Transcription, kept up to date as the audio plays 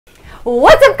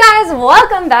What's up, guys?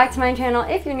 Welcome back to my channel.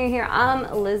 If you're new here,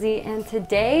 I'm Lizzie, and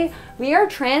today we are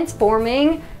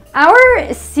transforming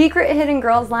our secret hidden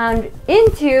girls lounge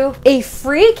into a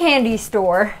free candy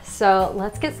store. So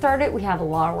let's get started. We have a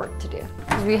lot of work to do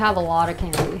because we have a lot of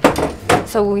candy.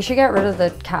 So we should get rid of the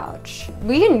couch.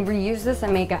 We can reuse this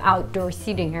and make an outdoor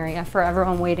seating area for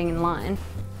everyone waiting in line.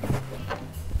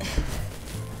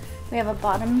 We have a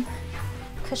bottom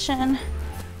cushion.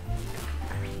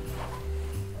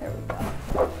 There we go.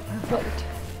 Perfect.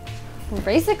 We're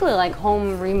basically like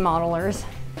home remodelers.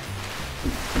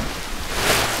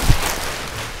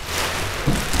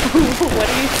 What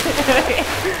are you doing?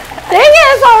 Dang it,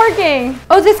 it's not working.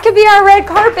 Oh, this could be our red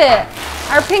carpet,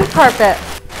 our pink carpet.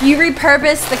 You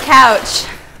repurposed the couch.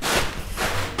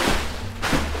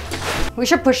 We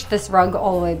should push this rug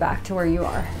all the way back to where you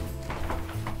are.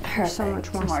 There's so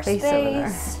much more space over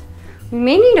there. We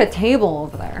may need a table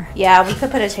over there. Yeah, we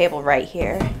could put a table right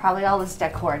here. Probably all this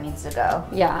decor needs to go.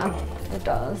 Yeah, it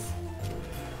does.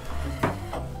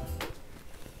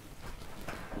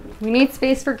 We need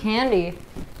space for candy.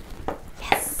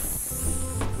 Yes.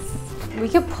 We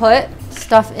could put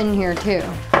stuff in here too.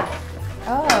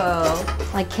 Oh.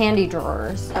 Like candy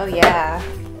drawers. Oh yeah.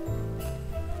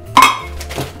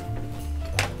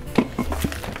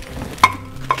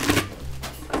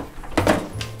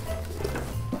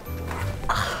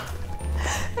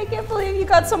 I can't believe you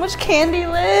got so much candy,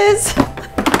 Liz.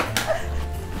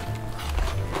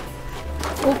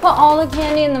 We'll put all the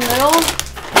candy in the middle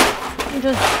and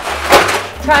just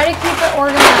try to keep it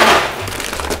organized.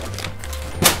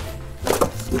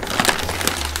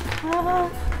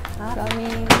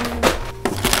 Gummies,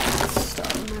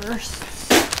 Starbursts.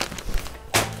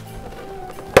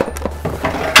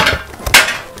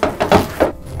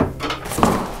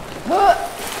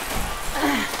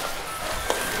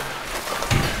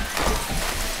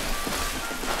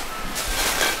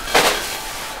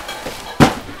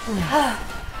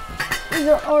 These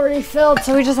are already filled,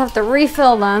 so we just have to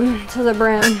refill them to the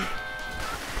brim.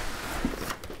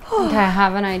 Okay, I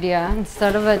have an idea.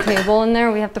 Instead of a table in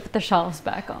there, we have to put the shelves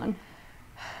back on.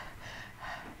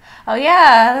 Oh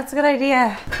yeah, that's a good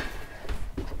idea.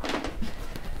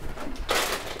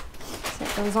 So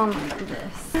it goes on like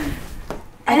this.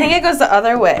 I think it goes the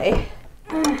other way.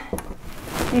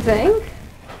 You think?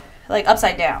 Like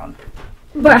upside down.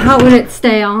 But how would it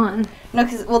stay on? No,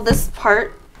 because, well, this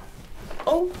part.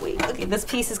 Oh, wait. Okay, this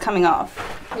piece is coming off.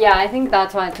 Yeah, I think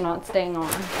that's why it's not staying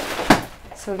on.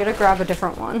 So we gotta grab a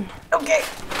different one. Okay.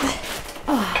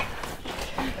 Oh,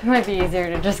 it might be easier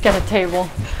to just get a table.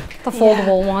 The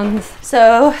foldable ones.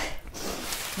 So,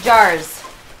 jars.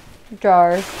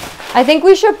 Jars. I think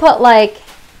we should put like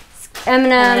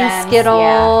M&M's,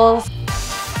 Skittles. Yeah.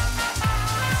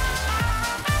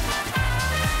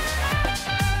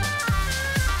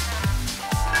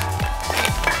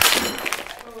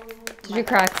 Did you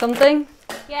crack something?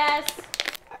 Yes.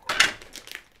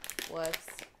 Whoops.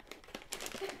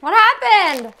 What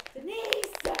happened?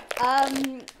 Denise!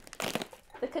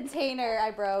 The container I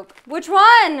broke. Which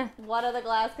one? One of the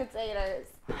glass containers.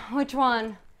 Which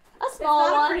one? A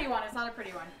small one. It's not a pretty one. It's not a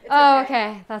pretty one. It's oh,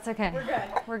 okay. That's okay. We're good.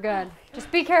 We're good.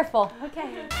 Just be careful.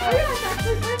 Okay. Oh, yeah, it's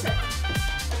actually perfect.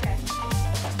 Okay.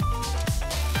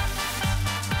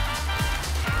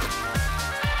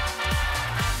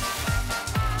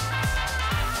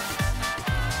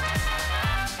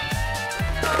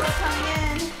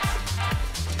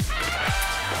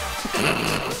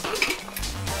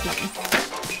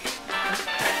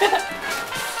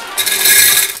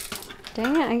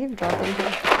 Dang it, I keep dropping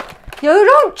them. Yo,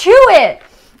 don't chew it!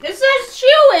 This is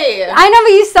chewy! I know,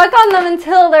 but you suck on them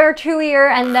until they're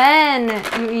chewier and then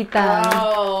you eat them.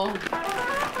 Oh.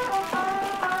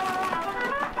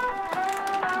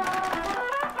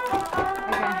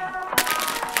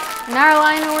 Okay. In our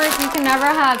line of work, you can never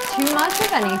have too much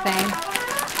of anything.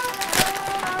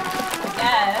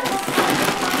 Yes.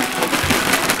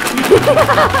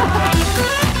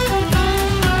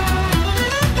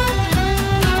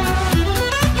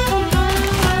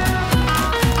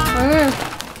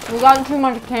 We got too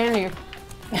much candy.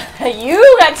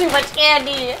 You got too much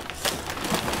candy.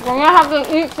 We're gonna have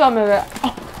to eat some of it.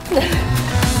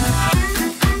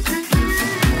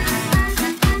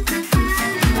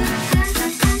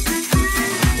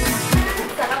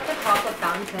 Set up the chocolate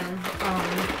fountain.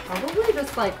 Probably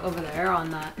just like over there on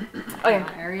that,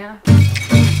 that area.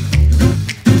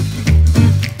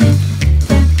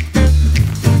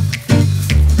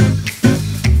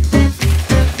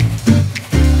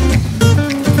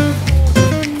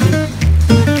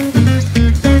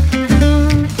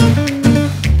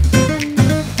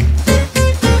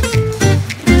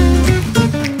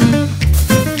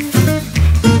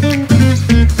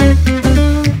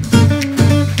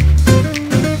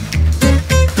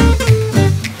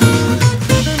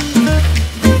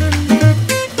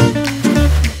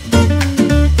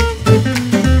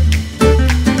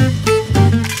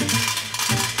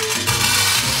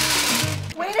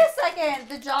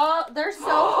 The jaw, they're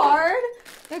so hard.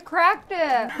 It cracked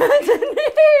it.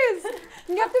 Denise,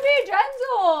 you have to be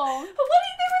gentle. But what do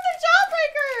you think with the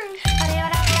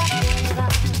jawbreakers?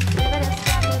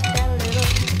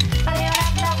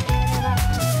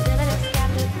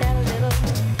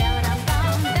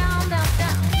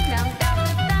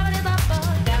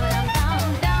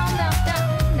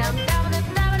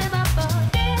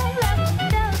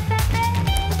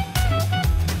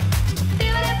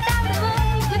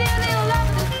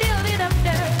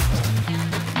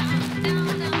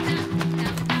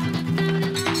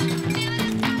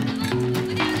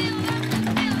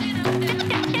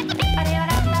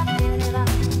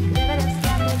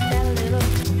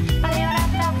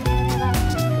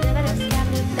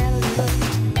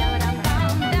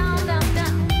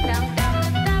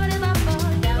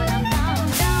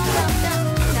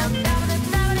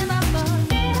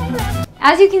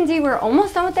 As you can see, we're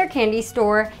almost done with our candy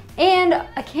store, and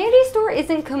a candy store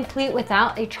isn't complete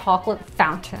without a chocolate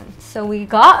fountain. So we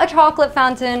got a chocolate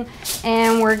fountain,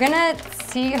 and we're gonna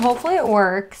see, hopefully it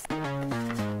works.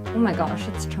 Oh my gosh,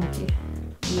 it's chunky.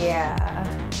 Yeah.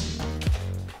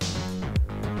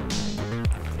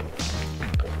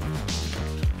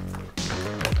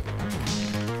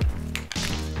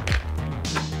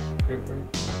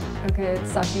 Okay,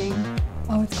 it's sucking.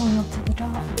 Oh, it's going up to the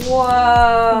top.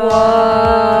 Whoa.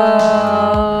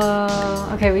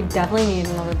 Whoa. Okay, we definitely need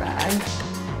another bag.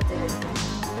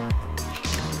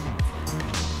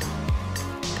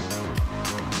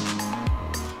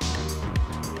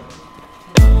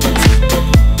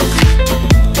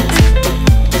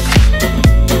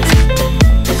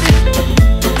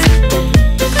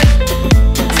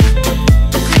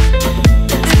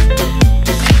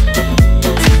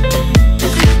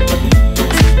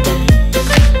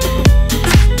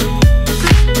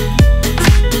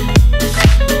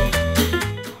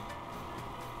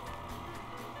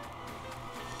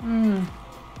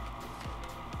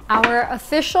 Our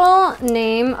official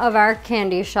name of our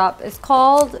candy shop is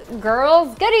called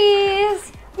Girls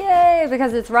Goodies. Yay,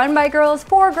 because it's run by girls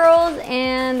for girls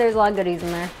and there's a lot of goodies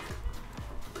in there.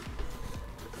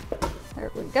 There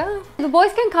we go. The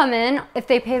boys can come in if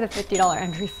they pay the $50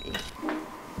 entry fee.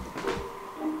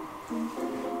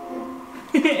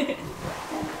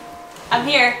 I'm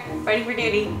here, ready for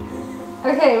duty.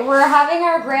 Okay, we're having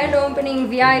our grand opening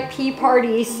VIP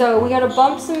party, so we gotta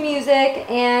bump some music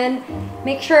and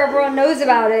make sure everyone knows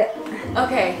about it.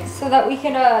 Okay. So that we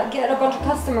can get a bunch of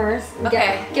customers and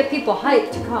get people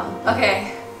hyped to come.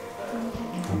 Okay.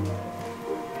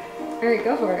 Alright,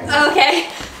 go for it. Okay.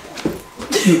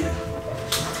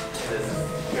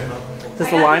 Is this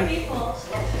the line?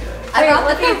 I got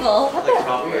the people. Whoa,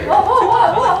 whoa,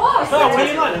 whoa, whoa, whoa. Oh, what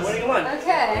do you want? What do you want?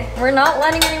 Okay. We're not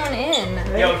letting anyone in.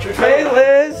 Yo, hey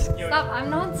Liz! Stop, I'm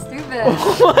not stupid.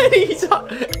 What are you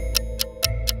talking?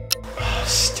 Oh,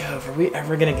 Stove, are we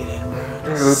ever gonna get in, bro? We've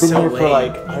been So here for late.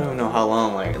 like, I don't know how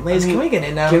long, like. Liz, can we get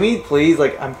in now? Can we please,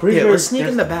 like, I'm pretty Yeah, sure. let's sneak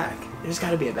in the back. There's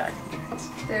gotta be a back entrance.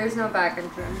 There's no back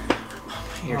entrance.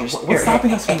 Here, Oh, just, what's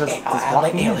stopping us from this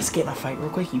walking in? let's get in a fight real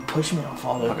quick. You push me and I'll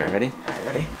fall over. Okay, ready? Alright,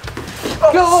 ready?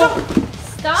 Go!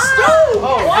 Stop!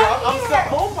 Oh, I'm sorry.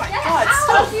 Oh my Get god, out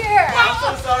stop! here! I'm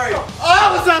so sorry. Oh,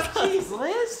 Jeez,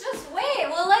 Liz. Just wait,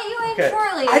 we'll let you in Okay.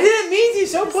 shortly. I didn't mean to,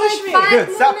 so Just push like me. 5 Dude,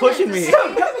 more stop minutes. pushing me. Just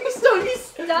Stop, wait.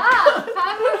 Stop!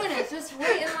 5 more minutes, just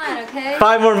wait in line, okay?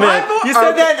 5 more minutes. You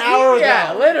said that an hour ago.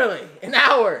 Yeah, literally. An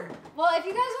hour. Well, if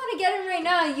you guys want to get in right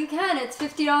now, you can. It's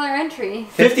 $50 entry.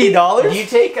 $50? You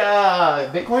take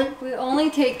Bitcoin? We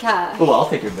only take cash. Oh, I'll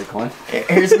take your Bitcoin.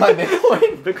 Here's my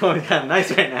Bitcoin. Bitcoin's kind of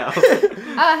nice right now.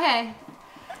 Oh, hey.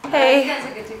 Hey. You guys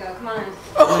are good to go. Come on in.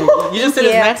 You just said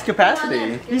it's Yeah. max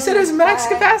capacity. You said it was max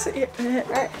Alright. capacity. Hey,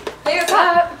 what's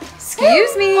up?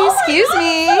 Excuse me, excuse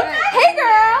me. Hey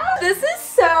girl, this is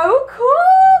so cool.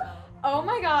 Oh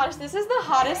my gosh, this is the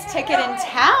hottest ticket in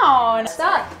town.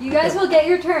 Stop. You guys will get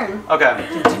your turn. Okay.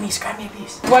 Denise, grab me a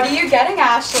piece. What are you getting,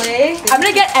 Ashley? I'm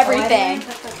gonna get everything.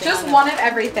 Just one of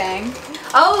everything.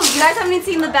 Oh, you guys haven't even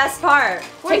seen the best part.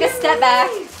 Take a step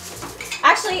back.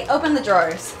 Actually, open the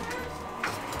drawers.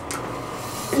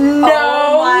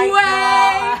 No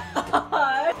way!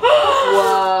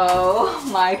 Whoa,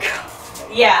 my god.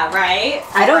 Yeah, right?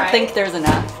 I don't think there's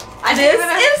enough. This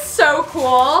is so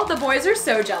cool. The boys are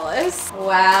so jealous.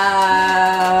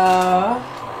 Wow.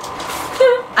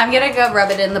 I'm gonna go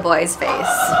rub it in the boy's face.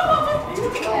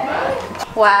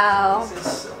 Wow.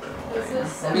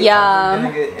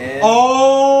 Yum.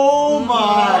 Oh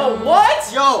my. Oh,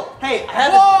 what? Yo, hey, I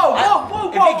have Whoa, this. whoa, whoa,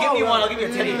 If whoa, you give me whoa, one, I'll give you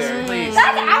a teddy bear, please.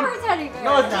 That's our teddy bear.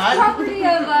 No, it's not. Property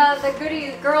of the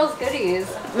goodies, girls' goodies.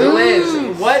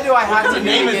 Liz, what do I have to What do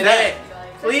name to is get that? in?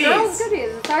 Please. Girls Goodies.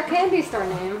 It's our candy store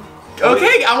name.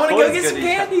 Okay, I want to go Boys get some Goodies.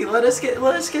 candy. Let us get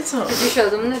some. Did you show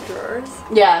them the drawers?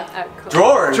 Yeah. Oh, cool.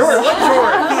 Drawers. Drawers. What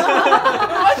drawers?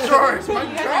 What drawers? My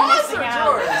drawers or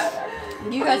drawers?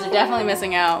 You guys are definitely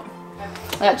missing out.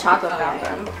 I got chocolate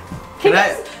fountain. Can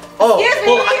I? Oh, Excuse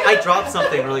well, me? I dropped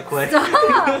something really quick. Stop!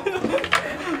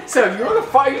 So you want to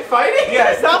fight? You fighting?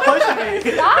 Yeah, stop pushing me.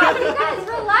 Stop! You guys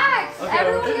relax.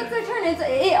 Everyone gets their turn. It's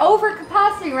over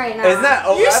capacity right now. Isn't that?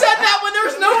 You said that when there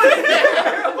was no one in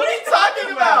there. What are you talking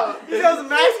about? It was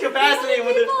max capacity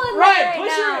with People the. in Ryan, there right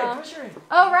push her now. in. Push her in.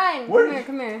 Oh, Ryan, Where-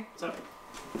 come here. What's up?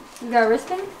 You got a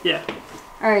wristband? Yeah.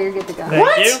 All right, you're good to go. Thank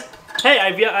What? you. Hey,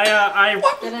 I Get in.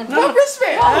 What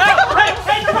wristband?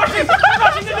 hey, you're rushing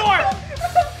the door.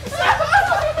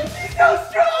 She's so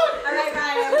strong. All right,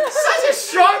 Ryan. Such a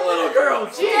strong little girl.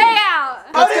 Jeez. Stay out.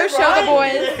 Let's go show the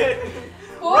boys.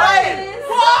 Ryan.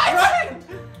 What?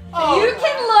 You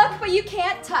can look, but you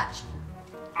can't touch.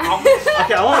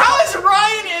 Okay, I want. How is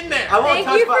Ryan in there? I want to Thank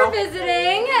touch you my. for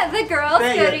visiting the Girls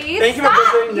Thank you. Goodies. Thank you for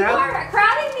Stop. visiting You now. are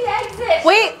crowding the exit.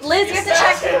 Wait, Liz, you have to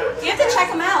check. You have to check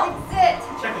them out. Exit.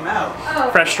 Check them out. Oh.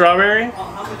 Fresh strawberry,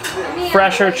 Let me out.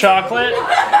 fresher chocolate.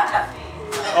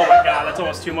 Oh my god, that's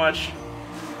almost too much.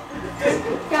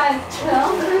 Guys, chill.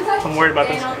 I'm worried about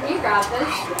this. You got this.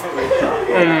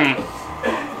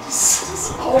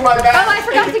 Oh my god. Oh, I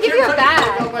forgot to give you a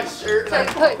bag. On my shirt. So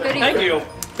put goodies. Thank you.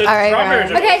 The All right,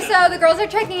 strawberries are Okay, delicious. so the girls are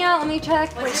checking out. Let me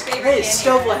check. Hey,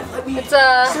 stove left. Let me. It's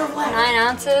 9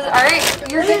 ounces. All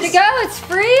right, you're good to go. It's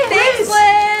free. Thanks,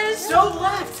 Liz. Stove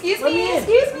left. Excuse Let me. me in.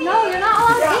 Excuse me. No, you're not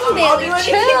allowed I'll in, do Bailey.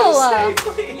 anything Chill. you say,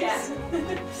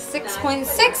 please.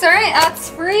 6.6. All right, that's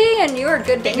free, and you are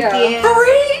good to go.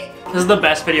 Free. This is the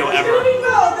best video ever.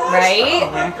 Right?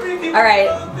 All right.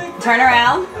 Turn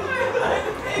around.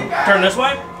 Turn this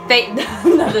way.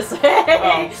 No, this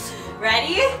way.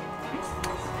 Ready?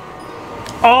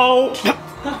 Oh,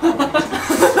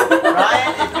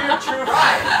 Ryan, if you're a true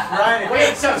Ryan,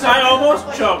 Wait, so I almost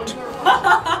choked.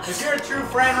 if you're a true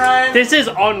friend, Ryan. This is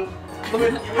on.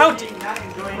 How?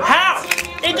 How?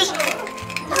 It just.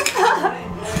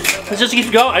 It just keeps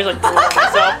going. I just like drool on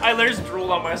myself. I literally just drooled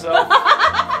on myself.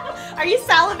 Are you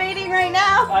salivating right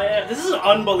now? This is an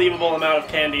unbelievable amount of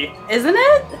candy. Isn't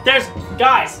it? There's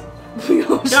guys.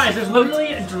 Guys, there's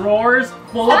literally drawers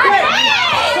full of Stop!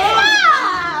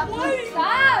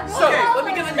 Okay, let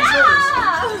me get on your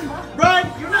shoulders. Ryan,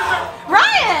 you're not.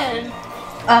 Ryan!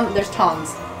 There's tongs.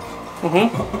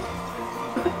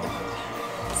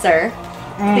 Sir,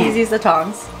 please use the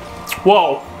tongs.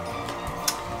 Whoa.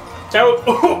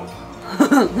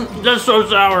 That's so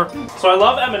sour. So I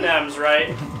love M&Ms,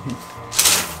 right?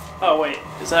 Oh wait,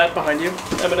 is that behind you?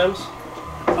 M&Ms?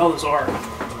 Oh, those are.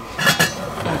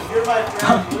 You're my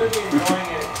friend. You're really enjoying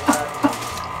it.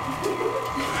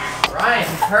 Ryan,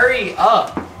 hurry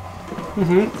up.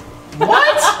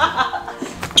 What?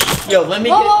 Yo, let me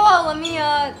Whoa, get. whoa, whoa! Let me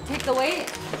take the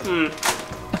weight.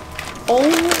 Oh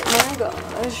my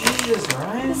gosh! Jesus,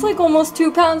 Ryan. It's like almost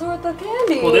 2 pounds worth of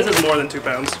candy. Well, this is more than 2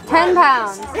 pounds. 10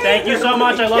 pounds. Thank you so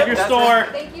much. I love your store.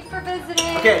 Thank you for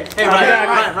visiting. Okay, hey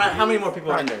Ryan, how many more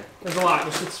people are in there? There's a lot.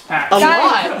 This is packed. A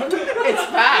Guys. lot. It's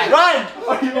bad. Ryan,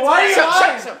 why are you lying?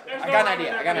 So, I got an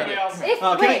idea. I got an idea. If,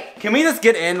 wait, Can we just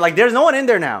get in? Like, there's no one in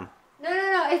there now. no.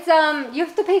 It's you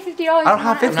have to pay $50. I don't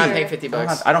have 50. I'm not paying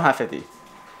 $50. I don't have 50.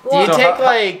 Do you So take how-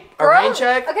 like a rain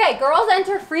check? Okay, girls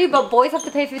enter free, but boys have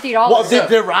to pay $50. Well,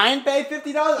 did Ryan pay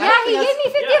 $50? Yeah, he gave me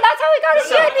 50. That's how we got a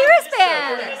VIP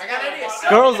wristband. I got an idea. So,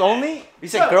 Girls only? You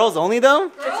said girls only though?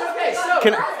 it's okay. So,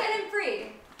 Can Girls get in free.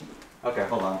 Okay,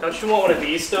 hold on. Don't you want one of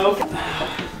these, Stove?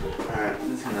 Alright,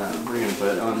 we're gonna put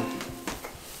it on.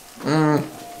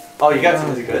 Oh, you got some?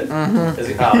 Is it good? Is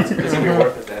it? Oh, it's gonna be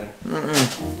worth it then.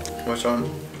 which one?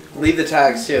 Leave the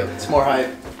tags too. It's more hype.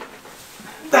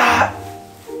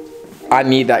 I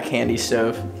need that candy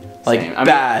stove. Like Same. I mean,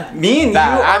 bad. Me and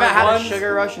Bad. you I are haven't the had ones. a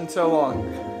sugar rush in so long.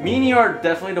 Me and you are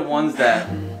definitely the ones that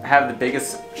have the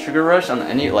biggest sugar rush on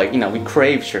any. Like, you know, we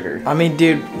crave sugar, I mean,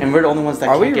 dude, and we're the only ones that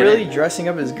are can't we get really it. dressing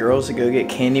up as girls to go get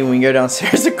candy when we go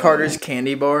downstairs to Carter's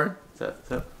candy bar? So,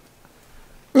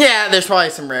 Yeah, there's probably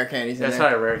some rare candies in that's there.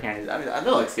 probably rare candies. I mean, that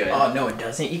looks good. Oh no, it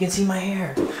doesn't. You can see my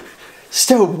hair.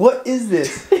 Stove, what is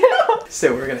this?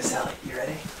 So we're gonna sell it. You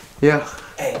ready? Yeah.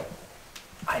 Hey,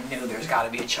 I knew there's got to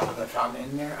be a chocolate fountain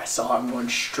in there. I saw it. I'm going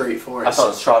straight for it. I saw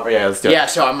the strawberry. Yeah, let's do it. Yeah,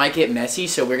 so I might get messy,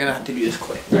 so we're gonna have to do this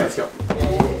quick. Alright, let's go.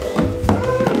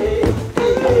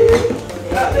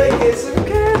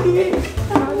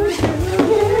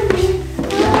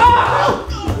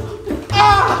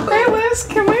 Hey Liz,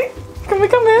 can we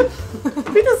come in?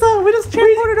 We just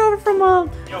transported over from Yo,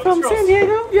 this girl's-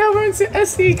 Diego. Yeah, we're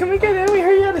SC, can we get in? We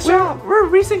heard you had a shop. We're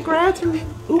recent grads from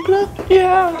Ookla.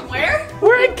 Yeah. From where?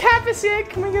 We're in Capri.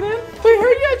 Can we get in? We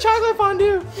heard you had chocolate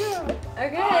fondue. Yeah.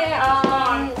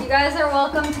 Okay, you guys are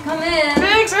welcome to come in.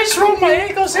 Thanks, I just rolled my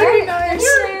ankles. Very nice.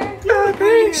 Yeah,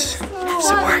 thanks. I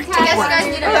guess you guys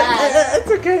need a bag.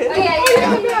 It's okay. Oh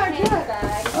yeah, you guys need a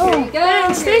bag. Here you go.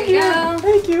 Thanks, Here thank you. go.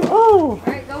 Thank you. Oh.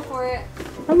 Alright, go for it.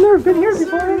 I've never been here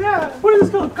before. Yeah. What is this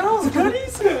called? Girls'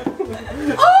 goodies?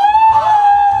 Oh!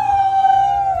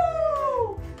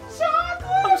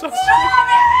 Chocolate! I'm so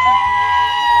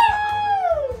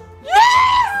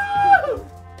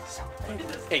Yes!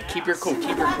 Hey, keep your cool.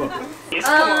 Keep your cool.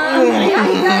 Yeah, you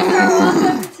guys are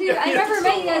welcome to. I never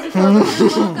met you guys before, but you're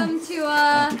welcome to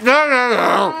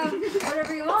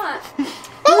whatever you want.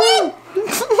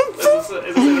 Is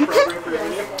this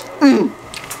inappropriate for you?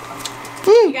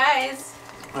 You guys.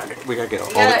 Alright, we gotta get all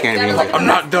the gotta- candy. gotta Like, look I'm at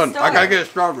not the done. store. I gotta get a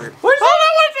strawberry. Hold on one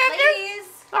Ladies,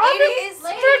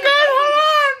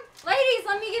 Ladies,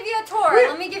 let me give you a tour.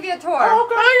 Let me give you a tour. Oh,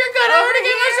 God, you're good. I Over already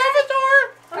gave here. myself a tour.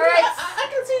 Alright. I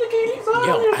can see the candies.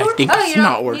 Yo, I think Oh, it's you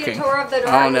not don't working. need a tour of the I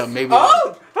don't know, drawers? maybe.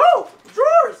 Oh,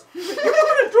 drawers. You're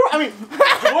moving a drawer. I mean,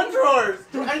 one drawers.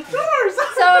 And drawers.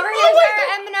 So over here is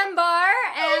our M&M bar,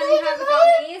 and we have the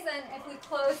gummies. And if we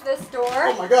close this door,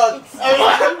 Oh my god.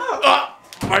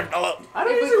 I don't if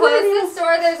we use it close right this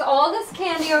door, there's all this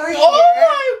candy over now. here. Oh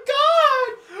my god.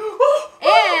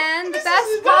 And the This best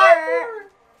is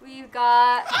part, we've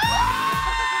got.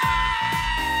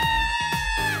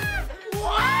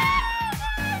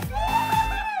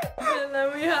 And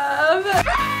then we have.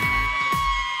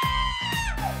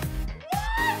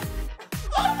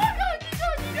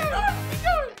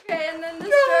 Okay, and then the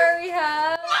store we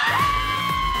have.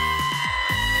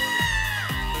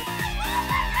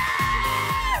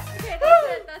 Okay,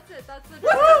 that's it. That's it.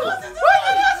 Nothing.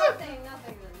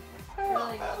 Really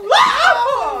nothing.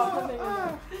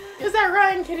 Is that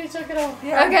Ryan Kitty took it off?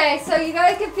 Okay, so you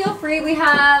guys can feel free. We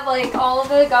have like all of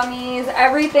the gummies,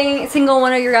 everything, single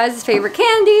one of your guys' favorite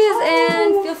candies,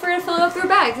 and feel free to fill up your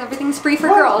bags. Everything's free for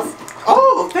girls.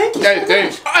 Oh, thank you. Hey,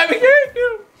 thanks. I mean,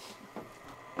 you.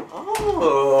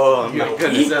 Oh my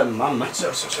goodness, mama.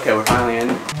 Okay, we're finally in.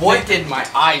 What did my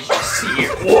eyes just see here?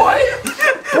 What?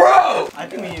 Bro! I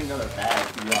think we need another bag,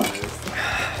 to be honest.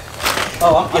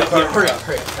 Oh, hurry up.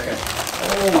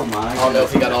 Oh my I don't know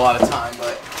if we got a lot of time,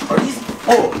 but. Are these?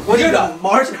 Oh, what do you got?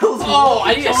 Marshmallows? Oh,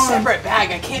 I need a separate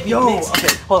bag. I can't be mixed.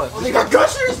 Okay, hold on. Oh, they got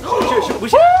gushers! Sure.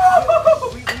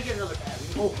 We need to get another bag.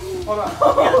 Hold on.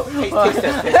 Yeah, taste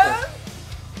that.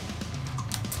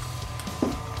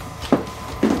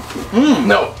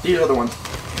 No, these are the ones.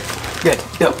 Good.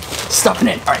 Go. Stuffing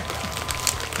it. Alright.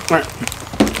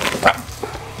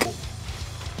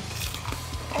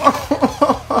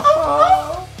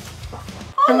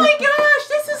 Oh my gosh,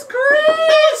 this is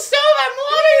great! So I'm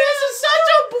loving this. Is such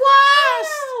a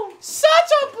blast!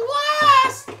 Such a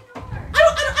blast! I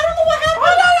don't know what happened.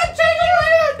 Oh no, I'm changing my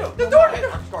hand. The door.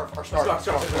 Our star.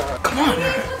 Come on.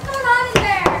 What's going on in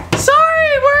there? Sorry,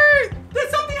 did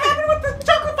something happen with the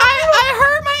chocolate? I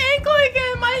hurt my ankle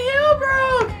again. My heel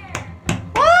broke.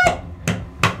 What?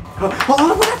 Hold on,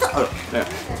 what happened? Oh, yeah.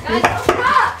 Guys, open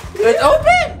up! It's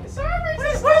open. Sorry, What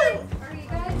are you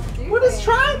guys doing? We're just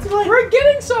trying to like. We're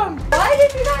getting some. Why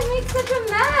did you guys make such a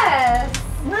mess?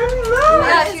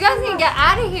 Gosh, you guys need to get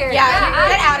out of here. Yeah, get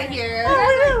get out of here. You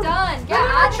guys are done. Get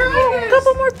out of here. A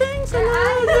couple more things. Get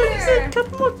out of here. A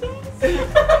couple more things.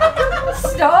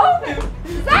 Stop!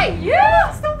 Is that you?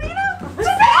 Stovina?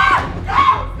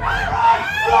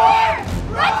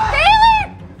 That's Bailey!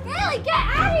 Bailey, get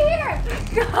out of here!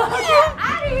 Get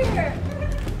out of here!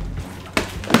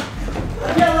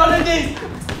 Get one of these!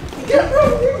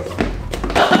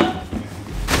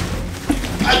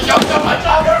 I jumped on my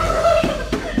chocolate!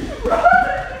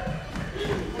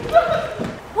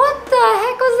 What the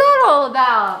heck was that all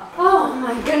about? Oh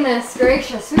my goodness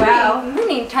gracious. We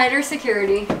need tighter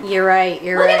security. You're right.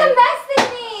 You're Look right. at the mess they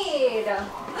made!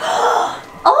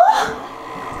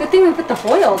 Oh! Good thing we put the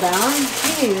foil down.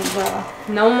 Jeez.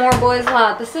 No more boys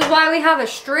allowed. This is why we have a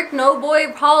strict no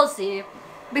boy policy.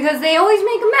 Because they always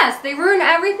make a mess. They ruin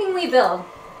everything we build.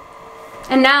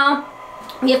 And now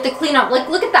we have to clean up. Like,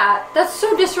 look at that. That's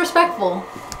so disrespectful.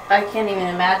 I can't even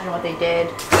imagine what they did.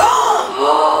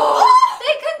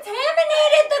 They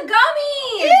contaminated the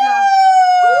gummies!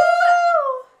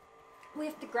 We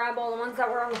have to grab all the ones that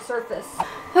were on the surface.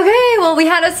 Okay, well, we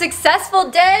had a successful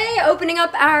day opening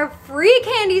up our free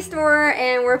candy store,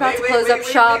 and we're about to close up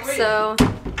shop, so...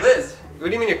 Liz, what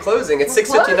do you mean you're closing? It's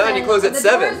 6:59, you close at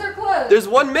 7. The doors are closed. There's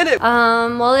 1 minute.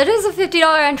 Well, it is a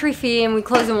 $50 entry fee, and we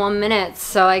close in 1 minute,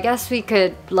 so I guess we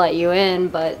could let you in,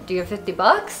 but do you have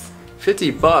 $50?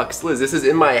 $50, Liz. This is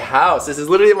in my house. This is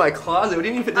literally in my closet. What do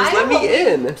you mean? Just let me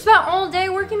in. Spent all day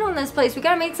working on this place. We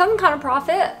gotta make some kind of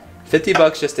profit.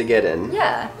 $50 just to get in.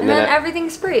 Yeah, and then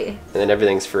everything's free. And then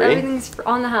everything's free. Everything's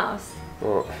on the house.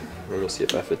 Well, let me see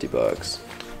if I have $50.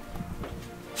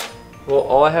 Well,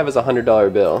 all I have is a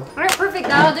 $100 bill. All right, perfect.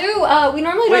 That'll do. We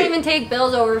normally don't even take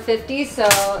bills over 50, so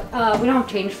we don't have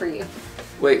change for you.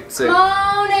 Wait, so. Come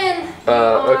on in.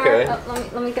 Okay.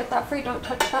 Let me get that for you. Don't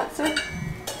touch that, sir.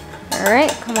 All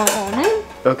right, come on in.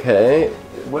 Okay.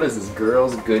 What is this?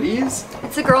 Girls' Goodies?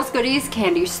 It's a Girls' Goodies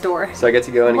candy store. So I get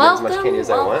to go in and get as much candy as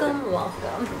I want?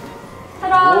 Welcome.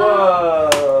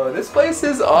 Ta-da! Whoa! This place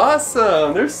is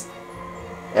awesome. There's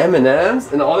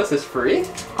M&Ms, and all this is free?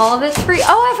 All of it's free. Oh,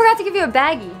 I forgot to give you a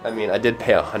baggie. I mean, I did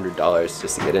pay $100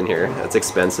 just to get in here. That's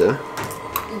expensive.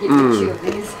 Give you 2 of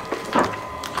these.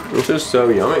 This is so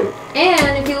yummy.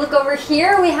 And if you look over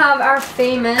here, we have our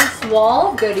famous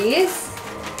wall of goodies.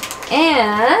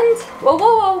 And,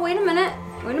 whoa, wait a minute.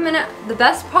 Wait a minute. The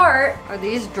best part are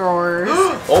these drawers.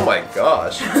 Oh my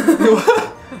gosh.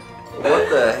 What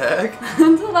the heck?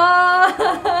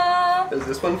 Ta-da! Is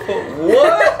this one full?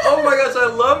 What? Oh my gosh, I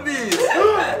love these.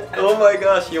 Oh my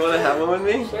gosh, you want to have one with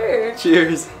me? Sure.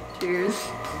 Cheers. Cheers.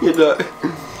 You're done.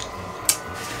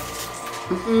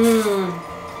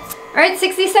 All right,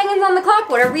 60 seconds on the clock.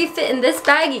 Whatever you fit in this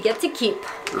bag, you get to keep.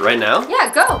 Right now? Yeah,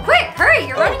 go. Quick, hurry.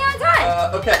 You're running out of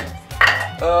time. Okay.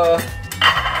 I'm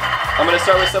gonna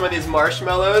start with some of these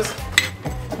marshmallows.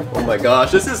 Oh my gosh,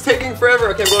 this is taking forever.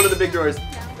 Okay, I'm going to the big drawers.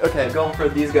 Okay, I'm going for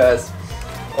these guys.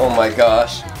 Oh my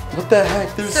gosh. What the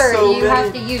heck? There's Sir, so you many.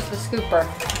 have to use the scooper.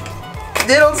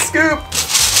 They don't scoop.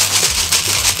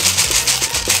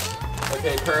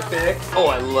 Okay, perfect. Oh,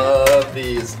 I love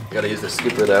these. Gotta use the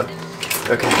scooper though.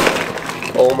 Okay.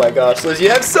 Oh my gosh, Liz, you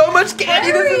have so much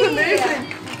candy. This is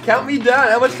amazing. Count me down.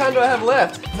 How much time do I have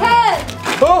left? 10,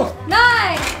 Oh!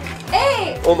 9,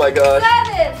 8, Oh my gosh.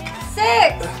 7,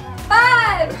 6,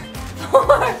 5,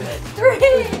 4, 3,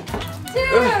 2,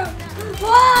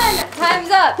 1.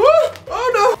 Time's up.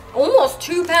 Oh no! Almost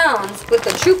 2 pounds with the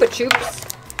Chupa Chups.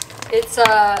 It's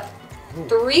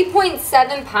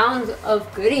 3.7 pounds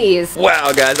of goodies.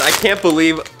 Wow, guys, I can't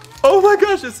believe. Oh my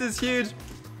gosh, this is huge.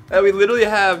 We literally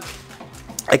have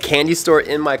a candy store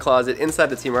in my closet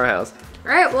inside the Team Our house.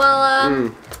 All right,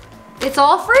 well, it's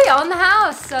all free on the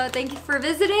house. So thank you for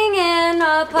visiting and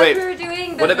pleasure doing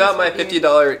business. What about my with you.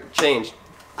 $50 change?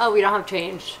 Oh, we don't have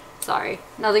change. Sorry,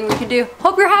 nothing we can do.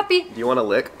 Hope you're happy. Do you want to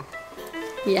lick?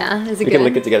 Yeah, is it We good? can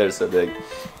lick it together, it's so big.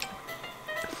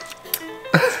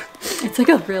 It's like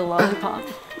a real lollipop.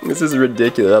 This is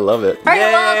ridiculous, I love it. All right,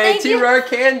 well, thank you. Team Our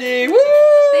candy, woo!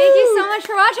 Thank you so much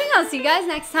for watching. I'll see you guys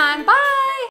next time. Bye.